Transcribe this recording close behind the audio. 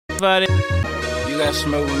about it. You gotta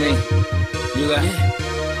smoke with me. You gotta,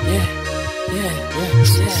 yeah.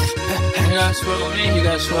 You gotta smoke with me. You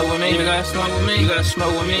gotta smoke with me. You gotta smoke with me. You gotta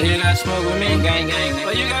smoke with me. You gotta smoke with me. Gang, gang.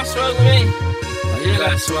 Oh, you gotta smoke with me. Oh, you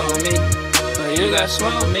gotta smoke with me. Oh, you gotta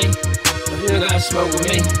smoke with me. Oh, you gotta smoke with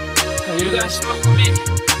me. Oh, you gotta smoke with me.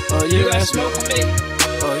 Oh, you gotta smoke with me.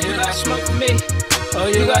 Oh, you gotta smoke with me. Oh,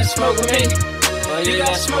 you gotta smoke with me. Oh, you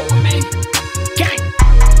gotta smoke with me. Gang.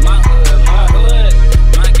 My hood,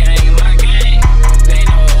 my gang, my gang. They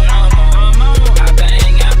know what I'm on. I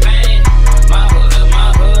bang, my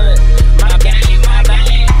hood, my gang, my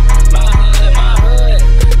bang. My hood,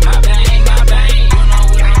 my bang, my bang. You know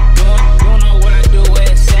what I'm doing, you know what I do,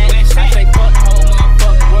 West Side. I say fuck the whole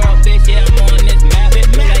motherfucking world, bitch. Yeah, I'm on this map, bitch.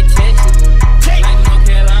 Like Texas, like North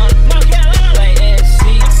Carolina, like SC.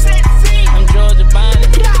 I'm Georgia Bonnie,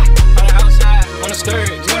 on the outside, on the skirt.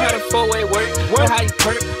 You know how the four-way work, know how you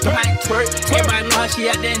perk, know how you twerk. Everybody know how she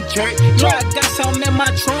out there and jerk. Yeah, I got something in my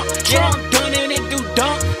trunk. Yeah, I'm doing it and do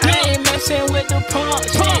dunk. I ain't messing with the pump.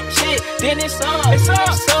 Shit, then it's up. It's up.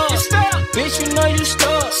 Bitch, you know you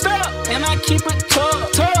stuck. And I keep it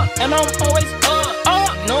tough. And I'm always up.